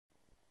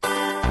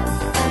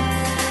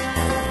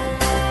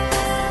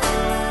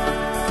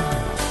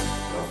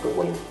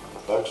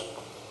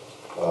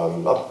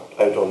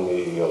update on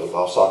the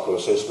Lifecycle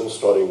Assessment,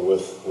 starting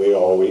with where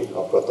are we.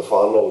 I've got the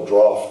final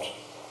draft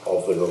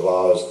of the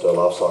revised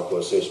Lifecycle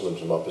Assessment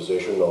in my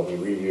possession. I'll be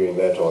reviewing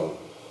that on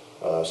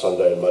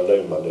Sunday and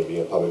Monday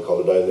being a public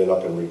holiday, and then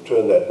I can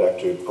return that back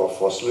to Prof.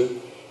 Vosloo,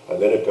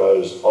 and then it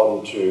goes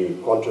on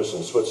to Qantas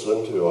in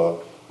Switzerland, who are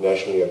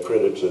nationally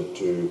accredited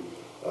to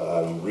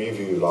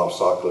review life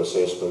cycle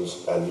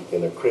assessments and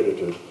then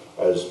accredited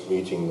as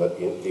meeting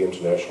the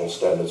international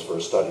standards for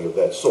a study of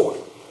that sort.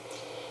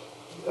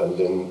 And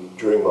then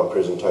during my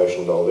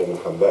presentation I'll then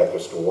come back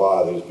as to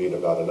why there's been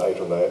about an 8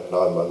 or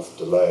 9 month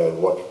delay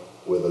and what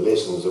were the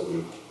lessons that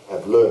we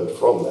have learned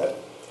from that.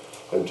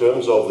 In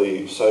terms of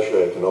the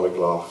socio-economic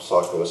life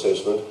cycle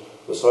assessment,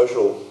 the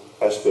social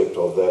aspect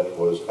of that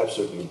was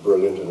absolutely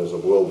brilliant and is a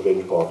world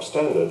benchmark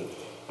standard,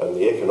 and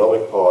the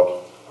economic part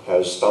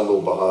has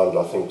stumbled behind.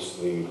 I think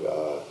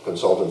the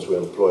consultants we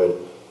employed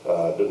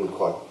didn't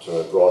quite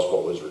grasp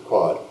what was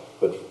required,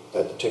 but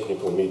at the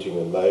technical meeting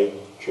in May,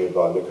 chaired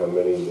by Nico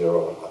Mini, there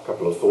are a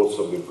couple of thoughts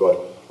that we've got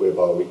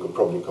whereby we could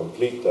probably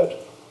complete that,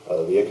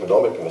 the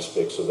economic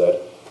aspects of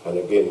that, and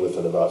again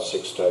within about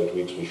 6 to 8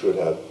 weeks we should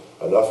have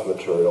enough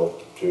material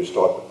to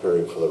start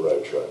preparing for the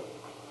roadshow.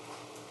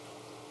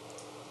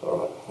 All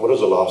right, what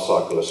is a life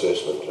cycle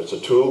assessment? It's a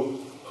tool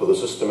for the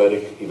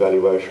systematic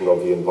evaluation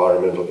of the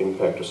environmental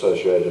impact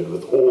associated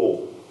with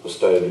all the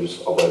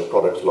stages of a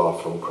product's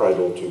life from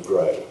cradle to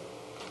grade.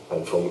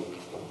 And from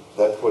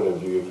that point of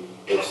view,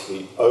 it's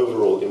the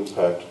overall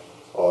impact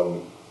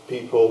on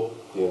people,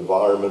 the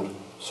environment,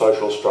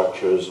 social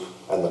structures,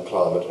 and the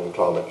climate and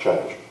climate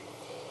change.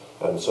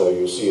 And so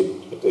you see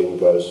it then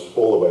goes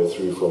all the way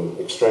through from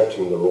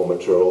extracting the raw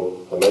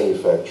material, the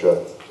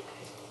manufacture,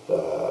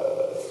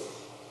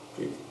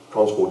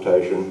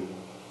 transportation,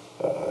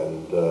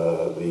 and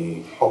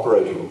the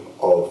operating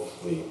of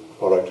the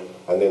product,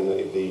 and then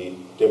the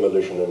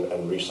demolition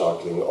and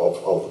recycling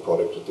of the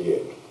product at the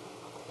end.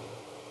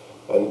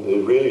 And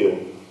there's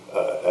really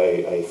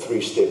a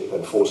 3-step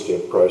and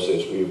 4-step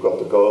process where you've got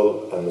the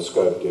goal and the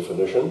scope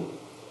definition,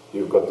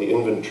 you've got the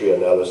inventory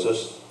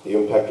analysis, the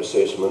impact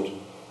assessment,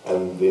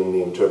 and then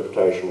the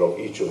interpretation of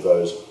each of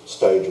those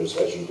stages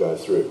as you go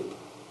through.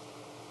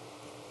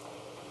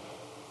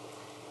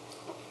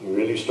 You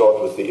really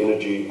start with the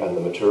energy and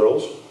the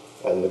materials,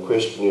 and the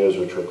questionnaires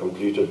which were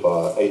completed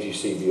by 80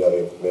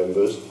 CBA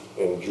members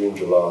in June,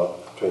 July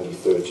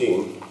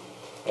 2013.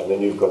 And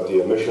then you've got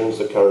the emissions,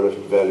 the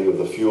calorific value of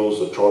the fuels,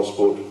 the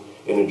transport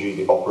energy,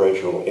 the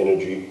operational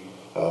energy,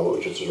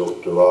 which is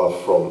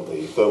derived from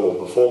the thermal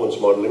performance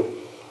modelling,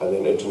 and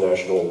then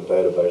international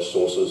database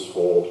sources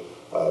for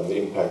the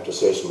impact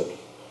assessment.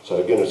 So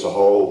again, it's a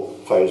whole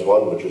phase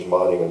 1, which is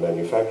mining and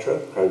manufacture,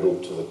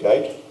 cradle to the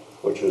gate,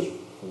 which is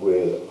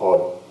where the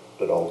part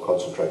that I'll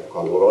concentrate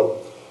quite a lot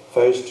on.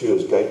 Phase 2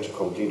 is gate to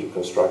completed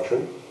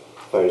construction.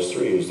 Phase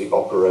 3 is the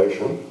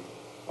operation.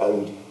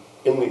 And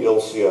in the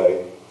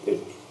LCA, it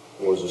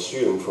was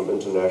assumed from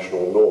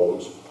international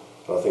norms,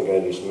 and I think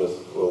Andy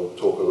Smith will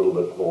talk a little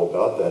bit more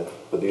about that,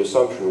 but the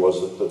assumption was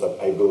that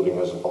a building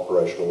has an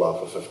operational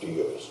life of 50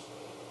 years.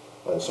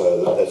 And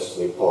so that's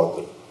the part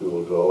that we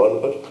will dwell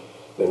on. But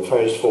then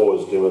phase 4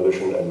 is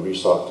demolition and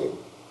recycling.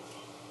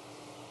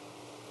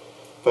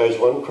 Phase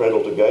 1,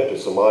 cradle to gate,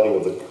 is the mining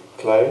of the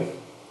clay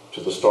to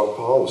the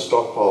stockpile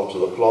to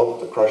the plant,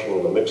 the crushing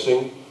and the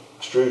mixing,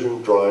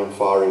 extrusion, drying,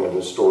 firing, and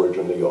the storage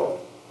in the yard.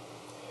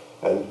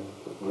 And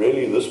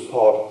really this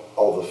part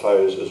of the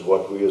phase is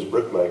what we as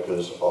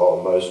brickmakers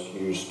are most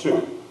used to,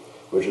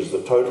 which is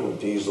the total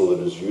diesel that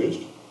is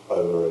used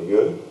over a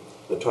year,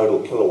 the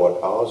total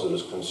kilowatt hours that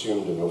is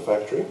consumed in your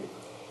factory,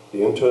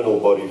 the internal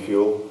body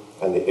fuel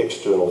and the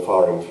external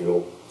firing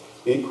fuel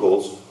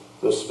equals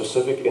the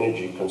specific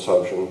energy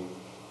consumption,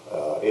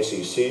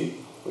 SEC,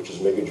 which is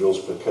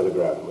megajoules per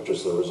kilogram, which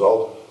is the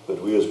result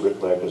that we as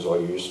brickmakers are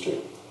used to.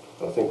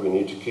 And I think we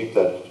need to keep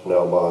that in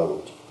our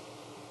mind.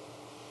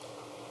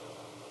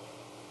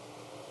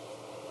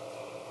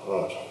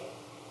 Right.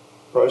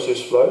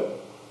 Process flow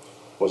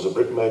was a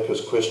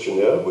brickmaker's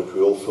questionnaire, which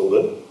we all filled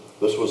in.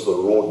 This was the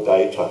raw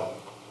data,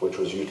 which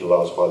was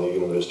utilised by the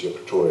University of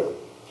Pretoria.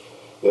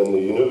 Then the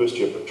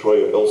University of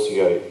Pretoria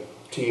LCA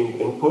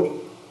team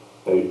input.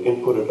 They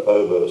inputted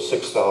over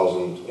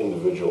 6,000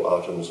 individual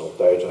items of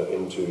data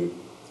into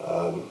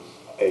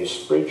a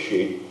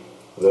spreadsheet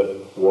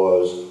that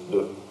was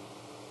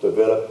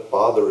developed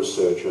by the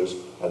researchers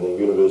and the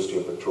University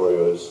of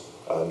Pretoria's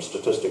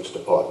statistics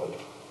department.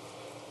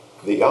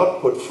 The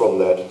output from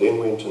that then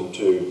went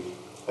into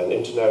an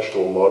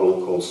international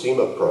model called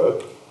CIMA Pro,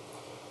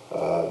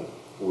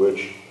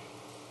 which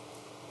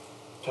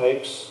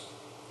takes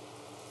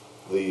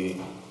the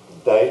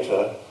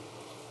data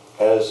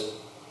as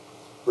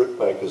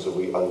brickmakers that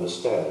we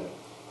understand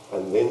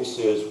and then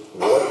says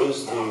what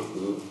is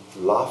the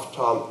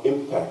lifetime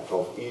impact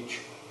of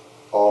each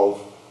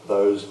of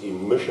those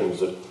emissions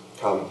that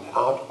come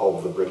out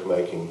of the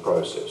brickmaking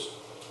process.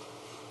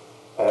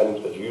 And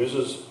it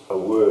uses a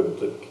word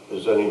that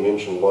is only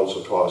mentioned once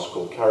or twice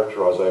called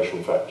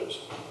characterization factors.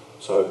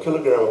 So a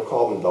kilogram of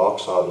carbon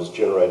dioxide is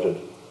generated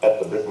at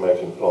the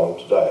brickmaking plant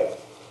today.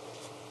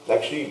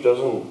 actually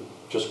doesn't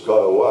just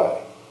go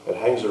away. It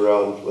hangs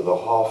around with a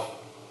half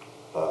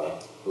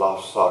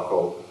life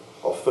cycle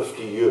of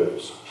 50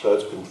 years, so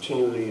it's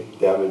continually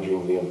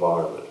damaging the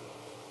environment.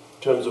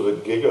 In terms of a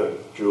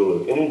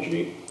gigajoule of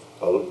energy,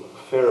 a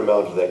fair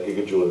amount of that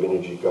gigajoule of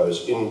energy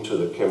goes into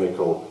the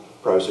chemical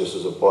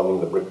processes of bonding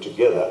the brick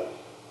together,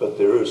 but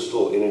there is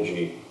still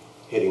energy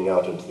heading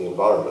out into the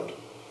environment.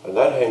 And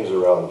that hangs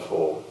around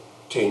for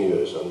 10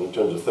 years, and in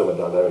terms of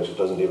thermodynamics, it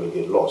doesn't ever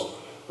get lost,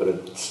 but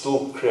it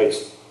still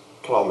creates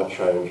climate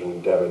change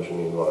and damage in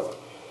the environment.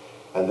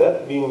 And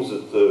that means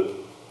that the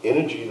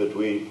energy that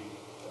we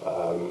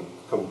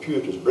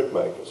compute as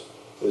brickmakers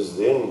is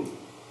then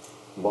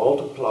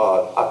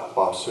multiplied up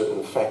by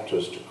certain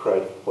factors to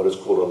create what is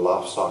called a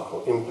life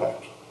cycle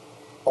impact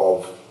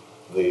of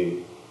the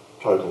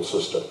total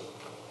system.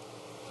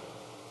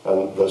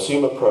 And the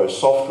CIMA-Pro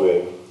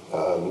software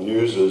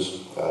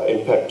uses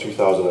Impact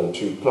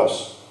 2002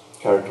 plus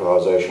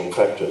characterization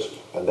factors,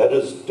 and that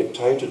is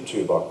dictated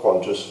to by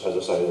Qantas, as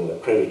I say, an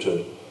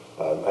accredited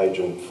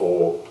agent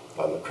for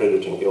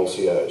accrediting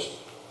LCAs.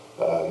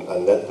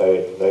 And that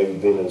they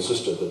then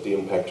insisted that the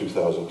Impact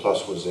 2000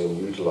 plus was then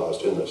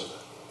utilised in this.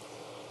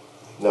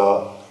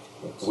 Now,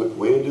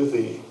 where do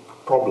the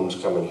problems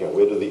come in here?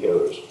 Where do the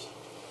errors?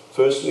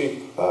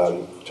 Firstly,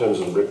 in terms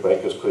of the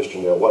brickmakers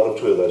questionnaire, one or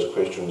two of those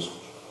questions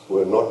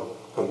were not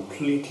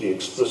completely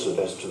explicit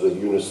as to the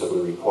units that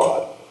were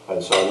required.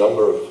 And so a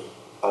number of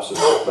us as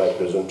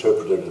brickmakers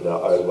interpreted it in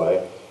our own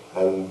way,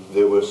 and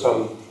there were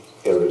some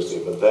errors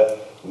there, but that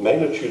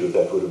magnitude of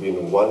that would have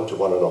been 1 to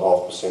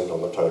 1.5%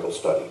 on the total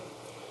study.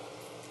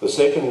 The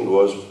second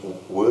was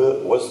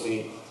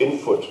the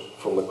input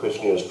from the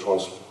questionnaires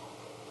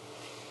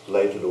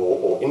translated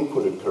or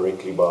inputted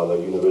correctly by the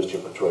University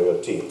of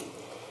Pretoria team.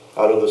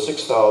 Out of the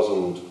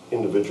 6,000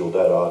 individual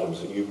data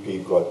items, the UP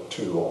got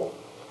 2 wrong.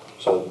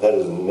 So that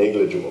is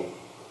negligible.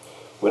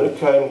 When it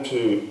came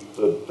to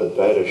the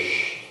data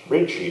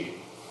spreadsheet,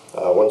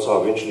 once I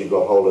eventually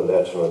got hold of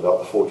that on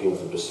about the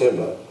 14th of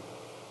December,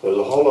 there was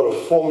a whole lot of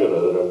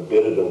formula that are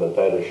embedded in the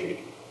data sheet.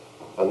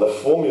 And the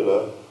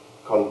formula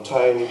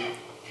contained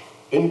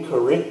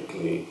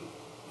incorrectly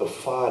the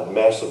fired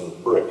mass of the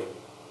brick,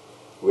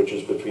 which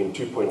is between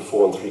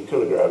 2.4 and 3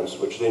 kilograms,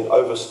 which then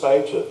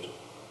overstated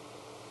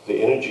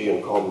the energy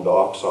in carbon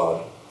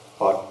dioxide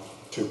by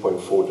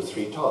 2.4 to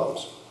 3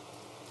 times.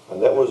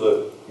 And that was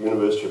a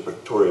University of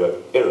Pretoria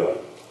error,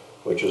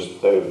 which is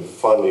they've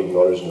finally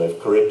acknowledged and they've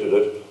corrected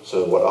it.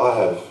 So what I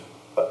have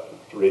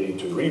ready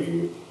to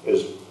review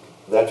is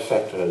that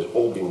factor has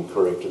all been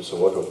corrected. So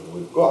what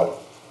we've got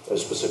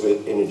is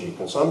specific energy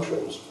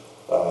consumptions,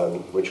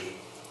 which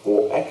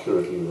more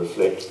accurately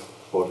reflect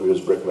what we as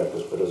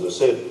brickmakers. But as I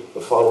said, the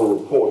final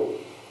report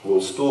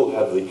will still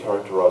have the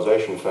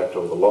characterization factor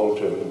of the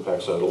long-term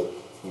impact, so it'll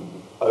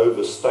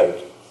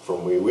overstate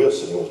from where we're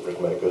sitting as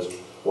brickmakers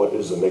what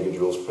is the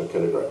megajoules per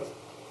kilogram.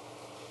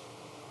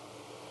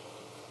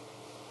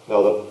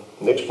 Now the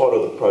next part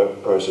of the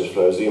process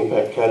flow is the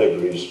impact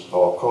categories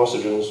are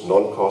carcinogens,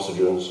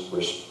 non-carcinogens,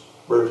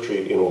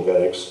 respiratory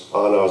inorganics,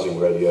 ionizing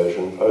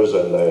radiation,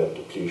 ozone layer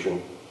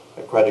depletion,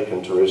 aquatic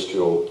and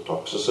terrestrial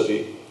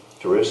toxicity,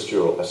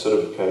 terrestrial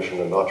acidification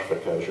and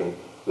nitrification,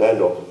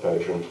 land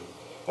occupation,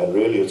 and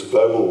really it's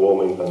global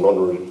warming and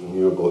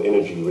non-renewable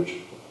energy, which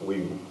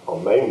we are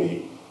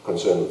mainly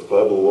concerned with.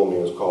 Global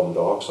warming is carbon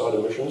dioxide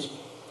emissions,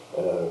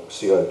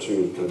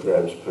 CO2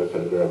 kilograms per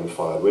kilogram of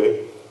fired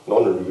wear,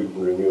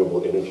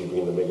 non-renewable energy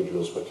being the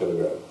megajoules per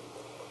kilogram.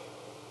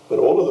 But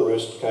all of the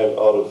rest came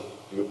out of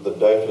the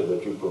data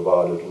that you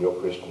provided in your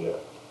questionnaire.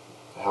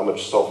 How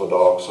much sulfur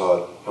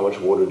dioxide, how much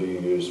water do you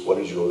use, what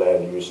is your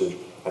land usage,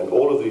 and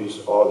all of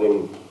these are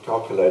then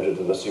calculated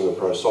in the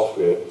CIMA-Pro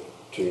software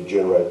to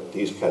generate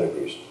these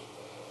categories.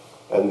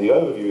 And the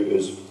overview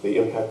is the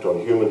impact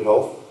on human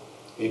health,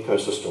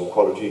 ecosystem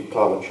quality,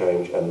 climate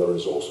change, and the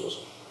resources.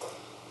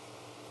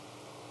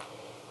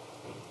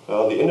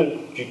 Now, the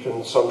energy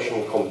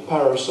consumption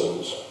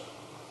comparisons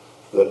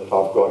that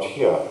I've got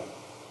here,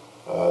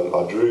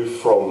 I drew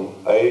from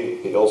the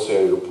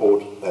LCA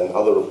report and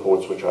other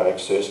reports which I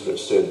accessed,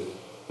 which said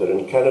that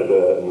in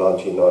Canada in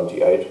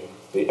 1998,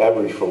 the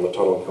average from the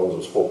tunnel kilns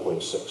was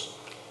 4.6.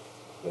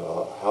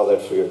 Now, how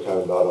that figure came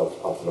about,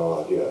 I've no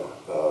idea.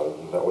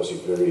 That was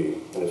very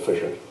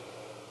inefficient.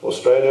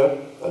 Australia,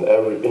 an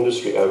average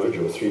industry average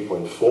of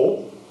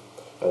 3.4,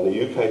 and the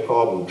UK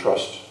Carbon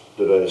Trust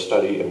did a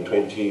study in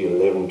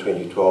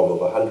 2011-2012 of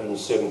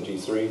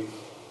 173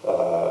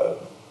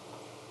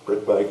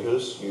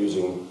 brickmakers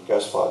using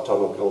gas-fired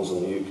tunnel kilns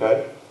in the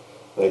UK.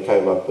 They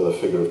came up with a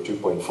figure of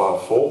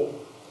 2.54.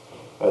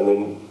 And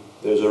then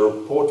there's a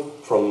report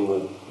from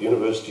the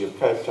University of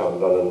Cape Town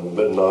done in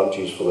the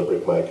mid-90s for the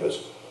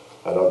brickmakers.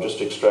 And I've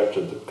just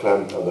extracted the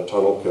clamp and the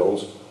tunnel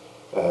kilns,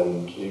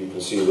 and you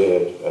can see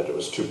there it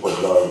was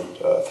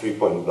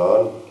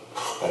 3.9,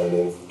 and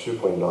then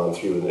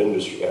 2.93 with an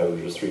industry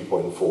average of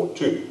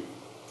 3.42.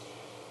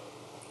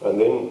 And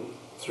then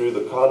through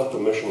the kind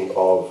permission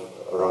of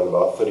around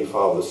about 35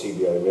 of the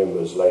CBA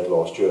members late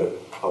last year,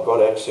 I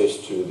got access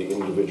to the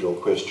individual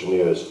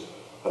questionnaires,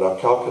 and I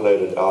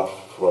calculated out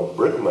from a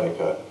brick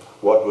maker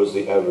what was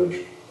the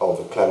average of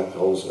the clamp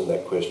kilns in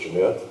that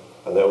questionnaire,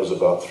 and that was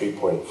about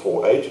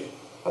 3.48,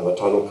 and the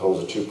tunnel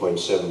kilns are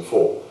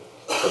 2.74.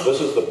 But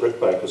this is the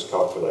brickmaker's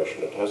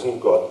calculation. It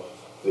hasn't got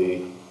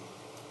the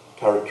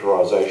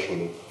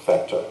characterization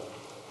factor.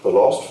 The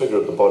last figure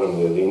at the bottom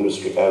there, the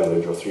industry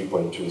average of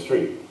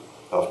 3.23,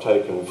 I've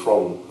taken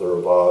from the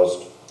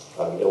revised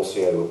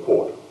LCA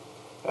report.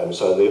 And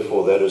so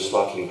therefore that is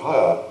slightly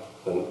higher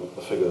than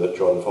the figure that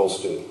John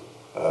Falstead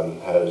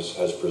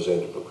has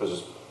presented, because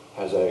it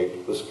has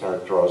this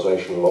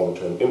characterization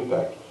long-term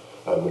impact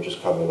which has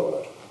come in on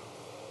it.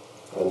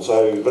 And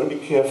so you've got to be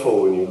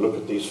careful when you look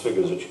at these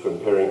figures that you're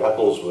comparing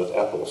apples with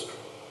apples.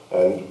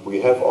 And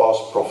we have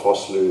asked Prof.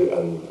 Vosloo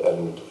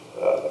and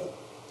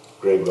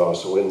Greg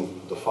Rice, so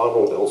when the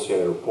final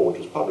LCA report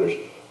is published,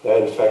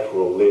 they in fact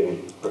will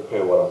then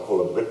prepare what I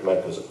call a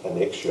brickmaker's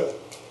annexure.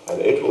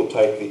 And it will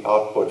take the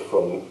output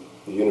from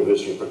the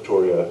University of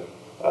Victoria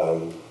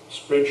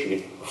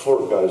spreadsheet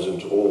before it goes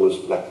into all this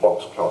black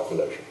box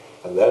calculation.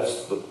 And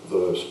that's the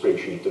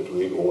spreadsheet that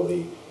we, or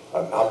the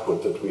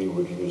output that we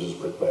would use as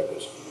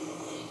brickmakers.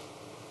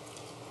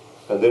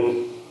 And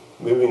then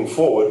moving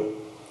forward,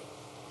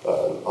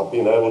 I've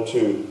been able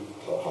to,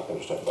 I can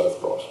just have both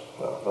graphs,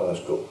 no,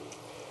 that's cool,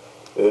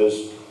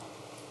 is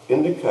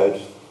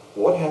indicate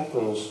what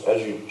happens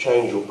as you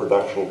change your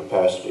production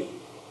capacity.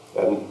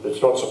 And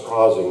it's not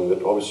surprising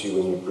that obviously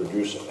when you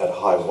produce at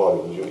high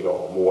volumes,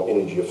 you're more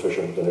energy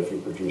efficient than if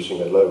you're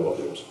producing at low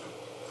volumes.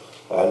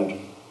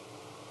 And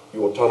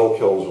your tunnel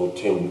kilns will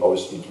tend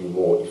obviously to be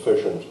more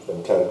efficient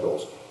than clamp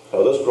kilns.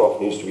 Now this graph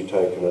needs to be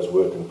taken as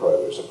work in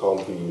progress. It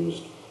can't be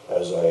used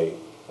as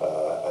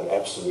an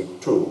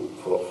absolute tool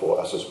for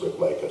us as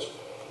brickmakers.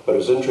 But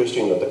it's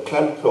interesting that the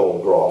clamp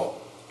kiln graph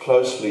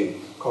closely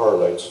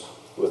correlates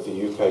with the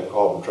UK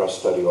Carbon Trust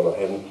study on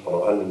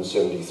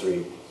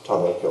 173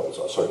 tunnel kilns.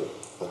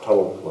 The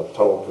tunnel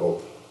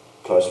kiln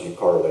closely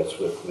correlates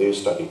with their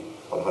study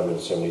on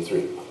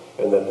 173.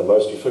 And that the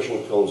most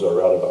efficient kilns are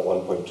around about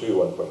 1.2,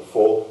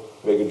 1.4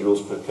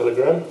 megajoules per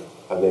kilogram.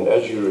 And then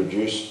as you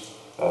reduce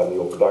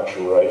your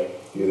production rate,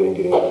 you're then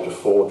getting up to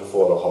 4 to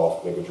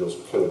 4.5 megajoules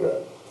per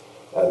kilogram.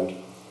 And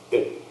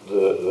the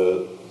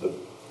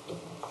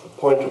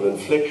point of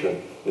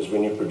inflection is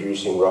when you're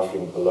producing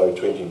roughly below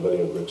 20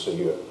 million bricks a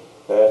year.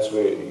 That's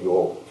where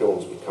your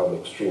kilns become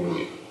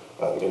extremely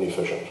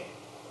inefficient.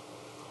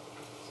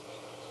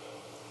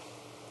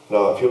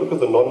 Now, if you look at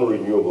the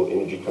non-renewable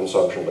energy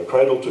consumption, the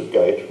cradle to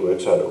gate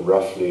works out at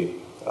roughly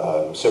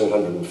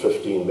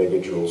 715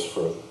 megajoules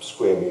for a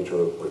square metre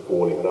of brick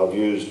walling. And I've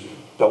used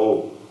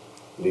double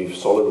leaf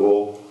solid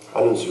wall,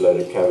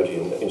 uninsulated cavity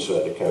and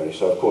insulated cavity.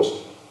 So of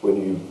course,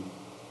 when you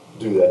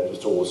do that,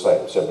 it's all the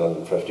same,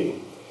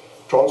 715.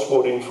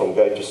 Transporting from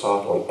gate to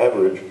site on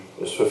average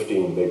is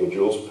 15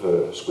 megajoules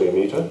per square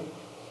metre.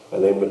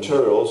 And then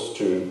materials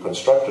to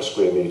construct a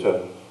square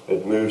metre,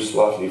 it moves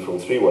slightly from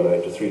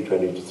 318 to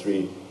 320 to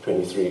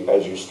 323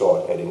 as you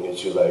start adding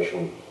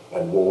insulation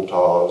and wall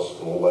tiles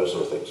and all those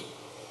sort of things.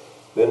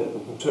 Then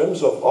in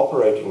terms of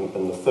operating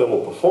in the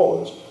thermal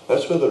performance,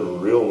 that's where the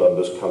real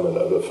numbers come in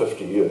over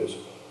 50 years.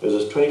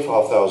 There's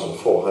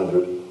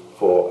 25,400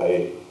 for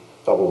a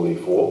double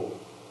leaf wall,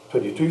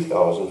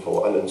 22,000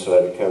 for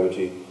uninsulated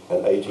cavity,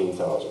 and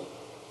 18,000.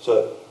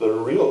 So the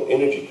real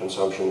energy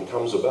consumption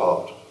comes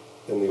about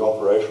in the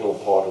operational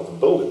part of the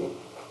building,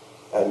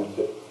 and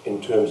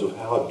in terms of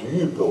how do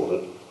you build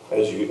it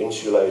as you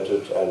insulate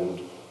it and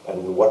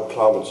what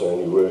climate zone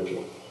you're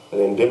working. And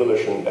then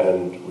demolition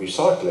and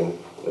recycling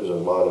is a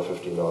minor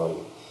 59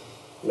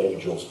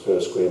 megajoules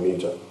per square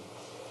metre.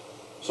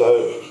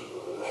 So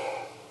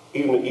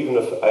even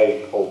if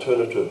an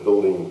alternative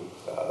building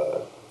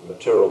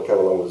material came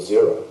along with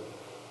zero,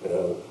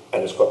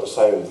 and it's got the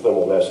same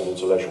thermal mass and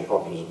insulation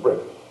properties as brick,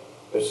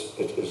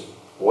 it is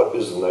what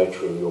is the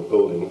nature of your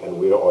building and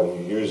where are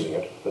you using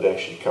it that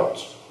actually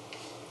counts.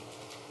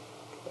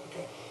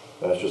 Okay,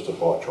 that's just a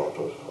bar chart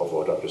of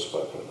what I've just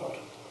spoken about.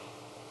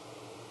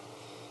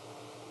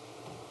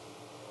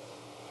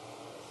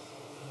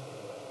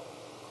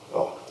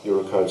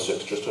 Eurocode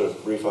 6, just a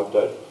brief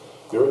update.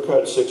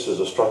 Eurocode 6 is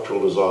a structural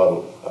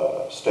design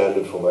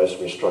standard for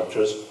masonry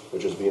structures,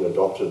 which has been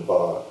adopted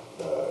by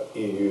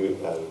EU,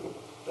 and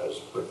as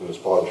Britain is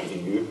part of the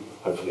EU,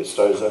 hopefully it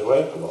stays that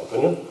way, in my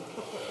opinion.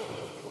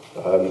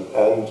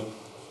 And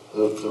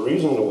the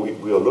reason that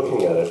we are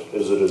looking at it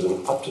is it is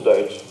an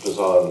up-to-date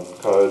design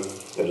code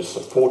that is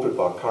supported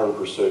by current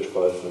research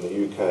both in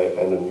the UK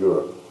and in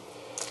Europe.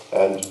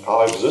 And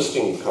our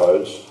existing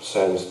codes,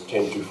 SANS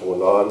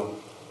 10249,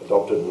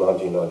 adopted in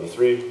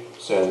 1993,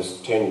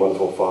 SANS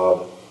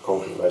 10145,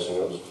 concrete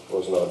masonry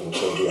was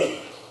 1978.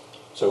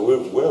 So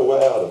we're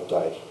way out of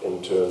date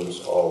in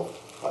terms of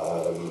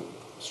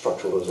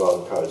structural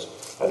design codes.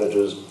 And it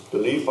is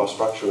believed by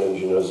structural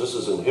engineers this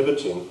is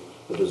inhibiting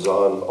the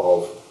design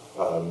of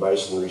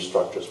masonry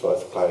structures,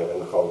 both clay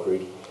and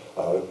concrete,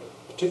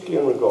 particularly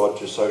in regard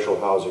to social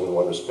housing in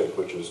one respect,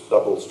 which is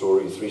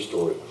double-storey,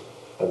 three-storey.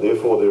 And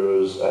therefore there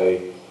is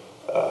a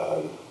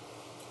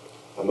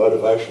a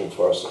motivation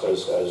for us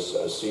as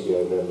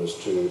CBA members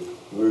to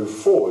move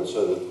forward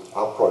so that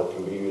our product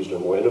can be used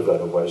in more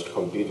innovative ways to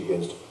compete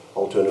against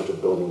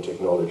alternative building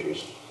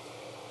technologies.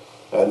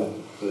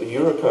 And the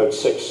Eurocode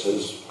 6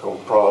 is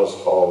comprised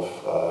of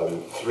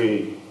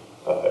three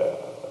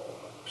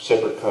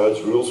separate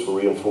codes: rules for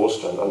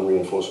reinforced and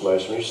unreinforced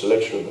masonry,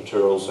 selection of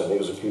materials and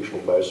execution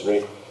of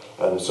masonry,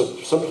 and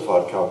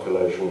simplified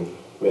calculation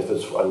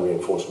methods for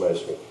unreinforced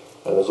masonry.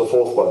 And there's a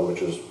fourth one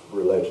which is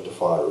related to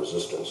fire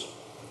resistance.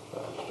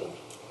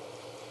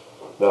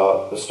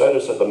 Now, the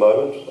status at the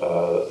moment,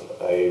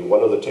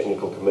 one of the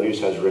technical committees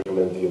has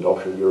recommended the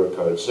adoption of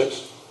Eurocode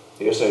 6.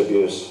 The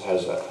SABS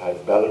has a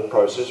ballot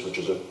process which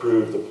has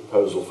approved the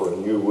proposal for a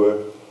new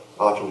work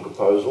item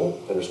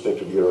proposal in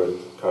respect of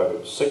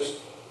Eurocode 6,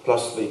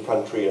 plus the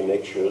country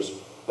annexures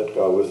that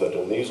go with it.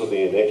 And these are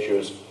the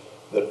annexures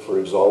that, for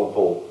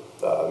example,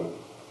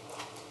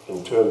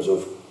 in terms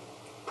of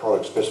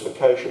product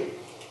specification,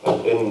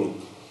 and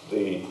in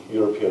the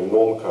European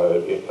norm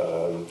code,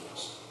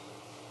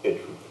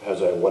 it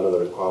has one of the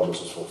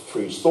requirements is for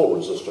freeze-thaw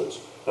resistance.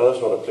 Now,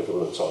 that's not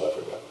applicable in South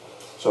Africa.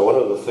 So one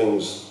of the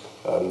things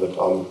that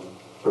I'm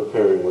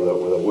preparing with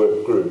a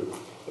work group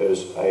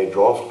is a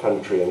draft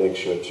country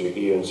annexure to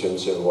EN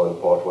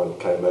 771 Part 1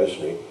 clay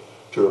masonry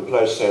to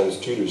replace SANS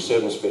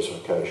 227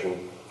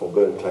 specification for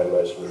burnt clay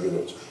masonry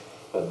units.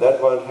 And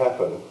that won't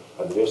happen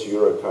unless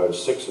Eurocode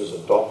 6 is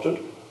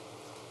adopted,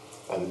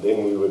 and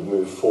then we would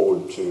move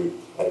forward to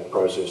a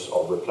process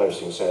of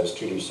replacing SANS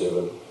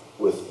 227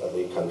 with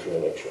the country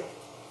annexure.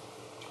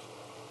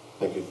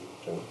 Thank you,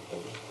 Jim.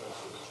 Thank you.